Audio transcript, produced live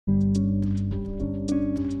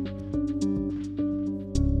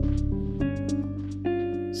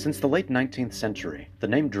Since the late 19th century, the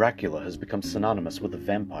name Dracula has become synonymous with a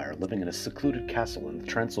vampire living in a secluded castle in the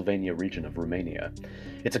Transylvania region of Romania.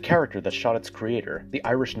 It's a character that shot its creator, the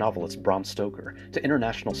Irish novelist Bram Stoker, to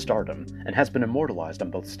international stardom and has been immortalized on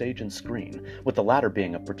both stage and screen, with the latter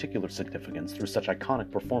being of particular significance through such iconic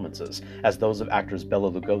performances as those of actors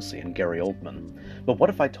Bela Lugosi and Gary Oldman. But what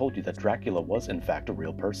if I told you that Dracula was in fact a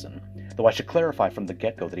real person? Though I should clarify from the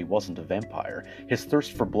get-go that he wasn't a vampire, his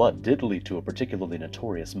thirst for blood did lead to a particularly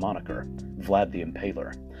notorious moniker, Vlad the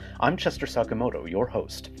Impaler. I'm Chester Sakamoto, your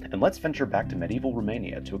host, and let's venture back to medieval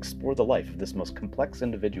Romania to explore the life of this most complex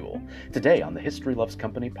individual, today on the History Loves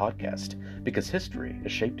Company podcast, because history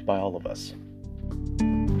is shaped by all of us.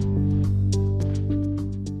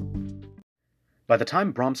 By the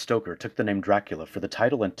time Bram Stoker took the name Dracula for the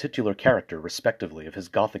title and titular character, respectively, of his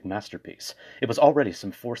Gothic masterpiece, it was already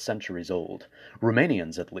some 4 centuries old.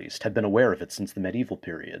 Romanians, at least, had been aware of it since the medieval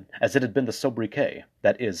period, as it had been the sobriquet,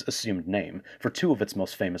 that is, assumed name, for 2 of its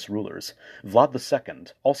most famous rulers, Vlad II,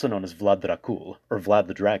 also known as Vlad Dracul, or Vlad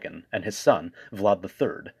the Dragon, and his son, Vlad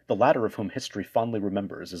III, the latter of whom history fondly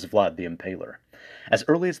remembers as Vlad the Impaler. As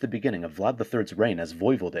early as the beginning of Vlad III's reign as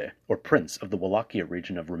voivode, or prince of the Wallachia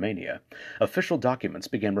region of Romania, official documents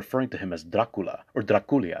began referring to him as Dracula, or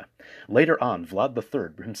Draculia. Later on, Vlad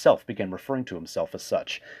III himself began referring to himself as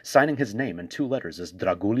such, signing his name in 2 letters as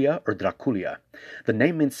Dragulia or Draculia. The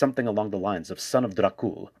name means something along the lines of son of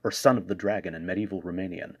Dracul, or son of the dragon in medieval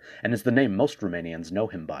Romanian, and is the name most Romanians know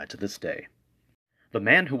him by to this day. The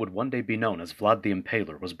man who would one day be known as Vlad the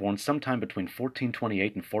Impaler was born sometime between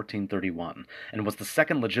 1428 and 1431, and was the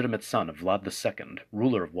second legitimate son of Vlad II,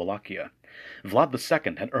 ruler of Wallachia. Vlad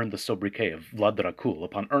II had earned the sobriquet of Vlad Dracul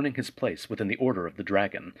upon earning his place within the Order of the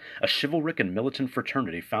Dragon, a chivalric and militant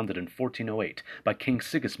fraternity founded in 1408 by King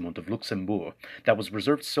Sigismund of Luxembourg that was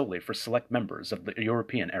reserved solely for select members of the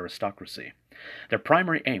European aristocracy. Their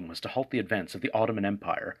primary aim was to halt the advance of the Ottoman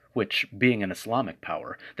Empire, which, being an Islamic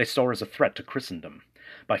power, they saw as a threat to Christendom.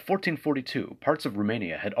 By 1442, parts of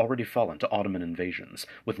Romania had already fallen to Ottoman invasions,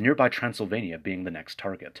 with nearby Transylvania being the next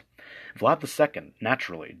target. Vlad II,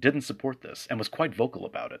 naturally, didn't support this and was quite vocal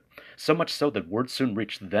about it, so much so that word soon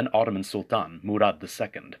reached the then Ottoman Sultan, Murad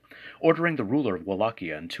II, ordering the ruler of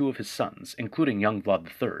Wallachia and 2 of his sons, including young Vlad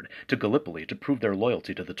III, to Gallipoli to prove their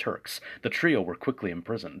loyalty to the Turks. The trio were quickly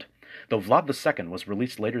imprisoned. Though Vlad II was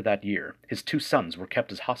released later that year, his 2 sons were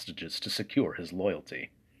kept as hostages to secure his loyalty.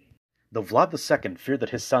 Though Vlad II feared that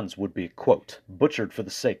his sons would be, quote, butchered for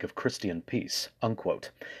the sake of Christian peace, unquote,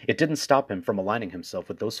 it didn't stop him from aligning himself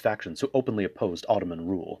with those factions who openly opposed Ottoman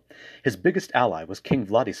rule. His biggest ally was King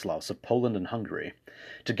Vladislaus of Poland and Hungary.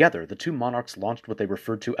 Together, the 2 monarchs launched what they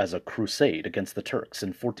referred to as a crusade against the Turks in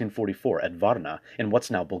 1444 at Varna in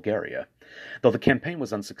what's now Bulgaria. Though the campaign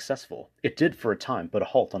was unsuccessful, it did for a time put a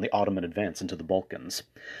halt on the Ottoman advance into the Balkans.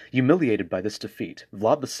 Humiliated by this defeat,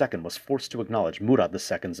 Vlad II was forced to acknowledge Murad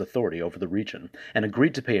II's authority over the region, and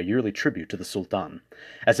agreed to pay a yearly tribute to the Sultan.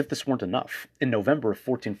 As if this weren't enough, in November of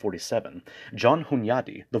 1447, John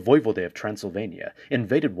Hunyadi, the voivode of Transylvania,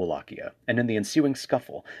 invaded Wallachia, and in the ensuing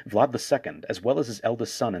scuffle, Vlad II, as well as his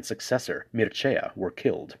eldest son and successor, Mircea, were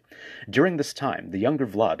killed. During this time, the younger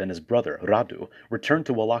Vlad and his brother, Radu, returned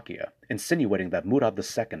to Wallachia, insinuating that Murad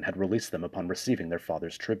II had released them upon receiving their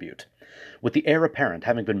father's tribute. With the heir apparent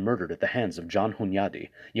having been murdered at the hands of John Hunyadi,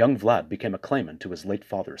 young Vlad became a claimant to his late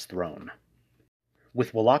father's throne.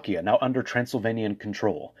 With Wallachia now under Transylvanian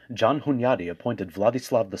control, John Hunyadi appointed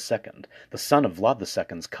Vladislav II, the son of Vlad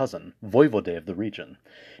II's cousin, voivode of the region.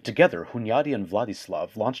 Together, Hunyadi and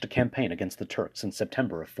Vladislav launched a campaign against the Turks in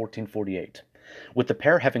September of 1448. With the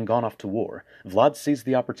pair having gone off to war, Vlad seized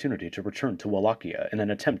the opportunity to return to Wallachia in an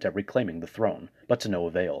attempt at reclaiming the throne, but to no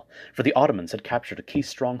avail, for the Ottomans had captured a key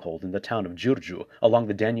stronghold in the town of Giurgiu along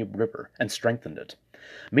the Danube River and strengthened it.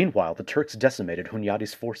 Meanwhile, the Turks decimated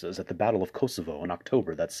Hunyadi's forces at the Battle of Kosovo in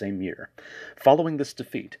October that same year. Following this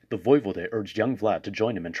defeat, the voivode urged young Vlad to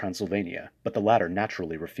join him in Transylvania, but the latter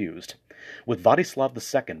naturally refused. With Vladislav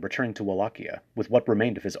II returning to Wallachia, with what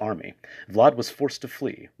remained of his army, Vlad was forced to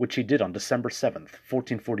flee, which he did on December 7,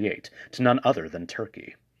 1448, to none other than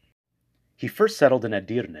Turkey. He first settled in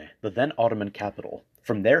Edirne, the then Ottoman capital.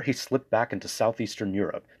 From there he slipped back into southeastern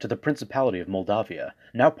Europe, to the Principality of Moldavia,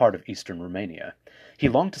 now part of eastern Romania. He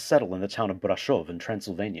longed to settle in the town of Brasov in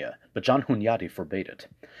Transylvania, but John Hunyadi forbade it.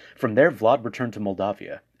 From there Vlad returned to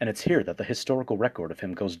Moldavia, and it's here that the historical record of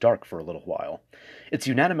him goes dark for a little while. It's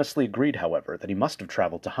unanimously agreed, however, that he must have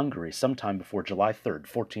traveled to Hungary sometime before July 3,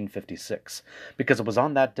 1456, because it was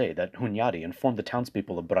on that day that Hunyadi informed the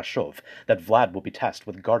townspeople of Brasov that Vlad will be tasked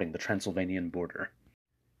with guarding the Transylvanian border.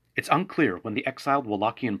 It's unclear when the exiled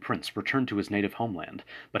Wallachian prince returned to his native homeland,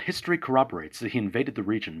 but history corroborates that he invaded the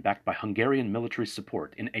region backed by Hungarian military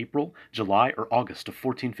support in April, July, or August of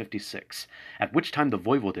 1456, at which time the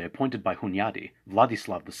voivode appointed by Hunyadi,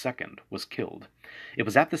 Vladislav II, was killed. It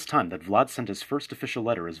was at this time that Vlad sent his first official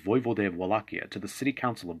letter as voivode of Wallachia to the city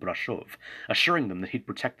council of Brasov, assuring them that he'd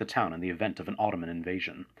protect the town in the event of an Ottoman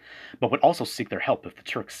invasion, but would also seek their help if the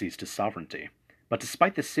Turks seized his sovereignty. But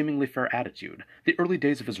despite this seemingly fair attitude, the early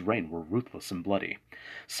days of his reign were ruthless and bloody.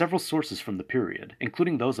 Several sources from the period,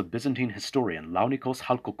 including those of Byzantine historian Launikos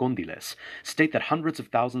Halkokondiles, state that hundreds of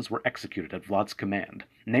thousands were executed at Vlad's command,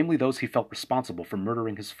 namely those he felt responsible for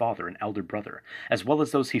murdering his father and elder brother, as well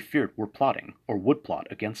as those he feared were plotting, or would plot,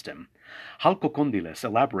 against him. Halkokondiles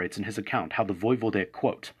elaborates in his account how the voivode,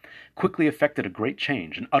 quote, quickly effected a great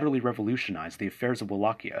change and utterly revolutionized the affairs of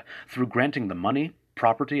Wallachia through granting the money,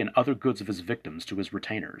 property, and other goods of his victims to his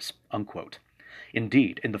retainers, unquote.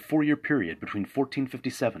 Indeed, in the 4-year period between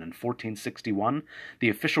 1457 and 1461, the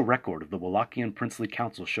official record of the Wallachian Princely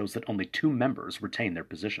Council shows that only 2 members retained their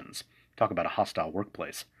positions. Talk about a hostile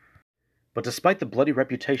workplace. But despite the bloody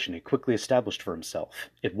reputation he quickly established for himself,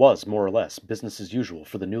 it was, more or less, business as usual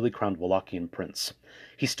for the newly crowned Wallachian prince.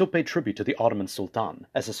 He still paid tribute to the Ottoman Sultan,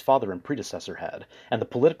 as his father and predecessor had, and the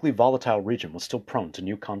politically volatile region was still prone to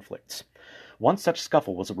new conflicts. One such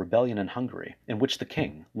scuffle was a rebellion in Hungary, in which the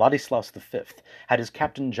king, Ladislaus V, had his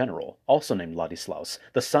captain general, also named Ladislaus,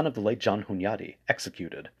 the son of the late John Hunyadi,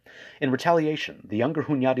 executed. In retaliation, the younger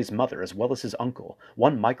Hunyadi's mother, as well as his uncle,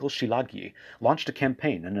 one Michael Shilagi, launched a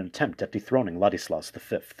campaign in an attempt at dethroning Ladislaus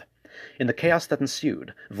V. In the chaos that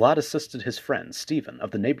ensued, Vlad assisted his friend, Stephen,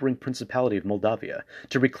 of the neighboring Principality of Moldavia,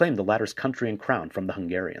 to reclaim the latter's country and crown from the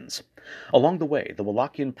Hungarians. Along the way, the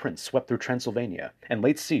Wallachian prince swept through Transylvania and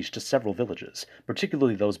laid siege to several villages,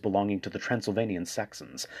 particularly those belonging to the Transylvanian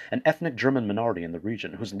Saxons, an ethnic German minority in the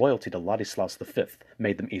region whose loyalty to Ladislaus V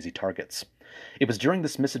made them easy targets. It was during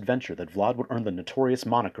this misadventure that Vlad would earn the notorious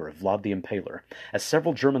moniker of Vlad the Impaler, as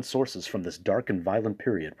several German sources from this dark and violent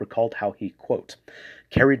period recalled how he, quote,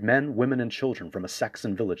 carried men, women, and children from a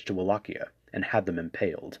Saxon village to Wallachia and had them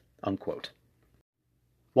impaled, unquote.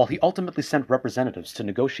 While he ultimately sent representatives to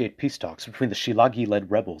negotiate peace talks between the Shilagi-led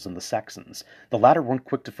rebels and the Saxons, the latter weren't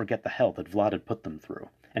quick to forget the hell that Vlad had put them through,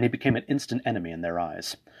 and he became an instant enemy in their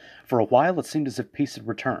eyes. For a while it seemed as if peace had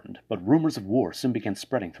returned, but rumors of war soon began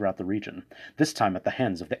spreading throughout the region, this time at the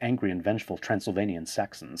hands of the angry and vengeful Transylvanian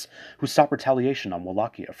Saxons, who sought retaliation on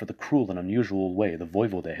Wallachia for the cruel and unusual way the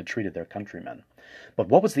voivode had treated their countrymen. But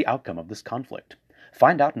what was the outcome of this conflict?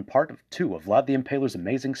 Find out in part 2 of Vlad the Impaler's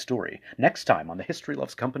amazing story next time on the History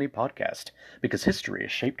Loves Company podcast, because history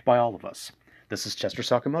is shaped by all of us. This is Chester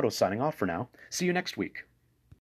Sakamoto signing off for now. See you next week.